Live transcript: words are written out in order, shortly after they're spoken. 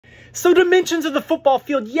So dimensions of the football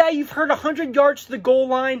field, yeah, you've heard 100 yards to the goal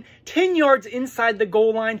line, 10 yards inside the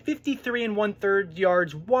goal line, 53 1/3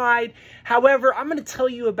 yards wide. However, I'm going to tell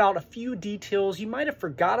you about a few details you might have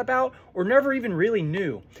forgot about or never even really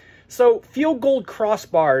knew. So field goal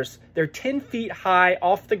crossbars, they're 10 feet high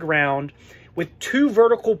off the ground with 2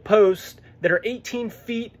 vertical posts that are 18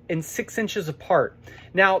 feet and 6 inches apart.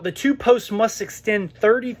 Now, the 2 posts must extend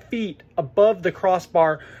 30 feet above the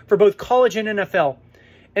crossbar for both college and NFL.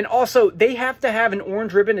 And also, they have to have an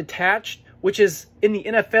orange ribbon attached, which is in the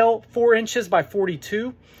NFL 4 inches by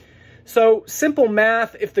 42. So, simple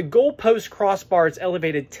math, if the goalpost crossbar is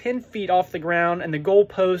elevated 10 feet off the ground and the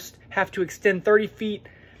goalposts have to extend 30 feet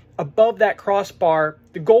above that crossbar,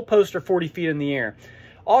 the goalposts are 40 feet in the air.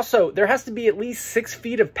 Also, there has to be at least 6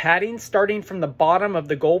 feet of padding starting from the bottom of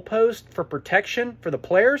the goalpost for protection for the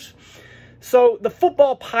players. So the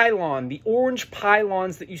football pylon, the orange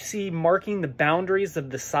pylons that you see marking the boundaries of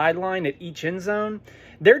the sideline at each end zone,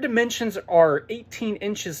 their dimensions are 18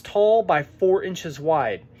 inches tall by 4 inches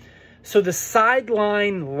wide. So the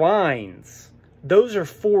sideline lines, those are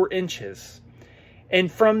 4 inches.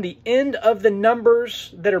 And from the end of the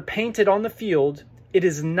numbers that are painted on the field, it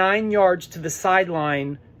is 9 yards to the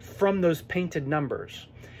sideline from those painted numbers.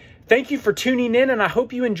 Thank you for tuning in, and I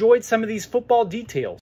hope you enjoyed some of these football details.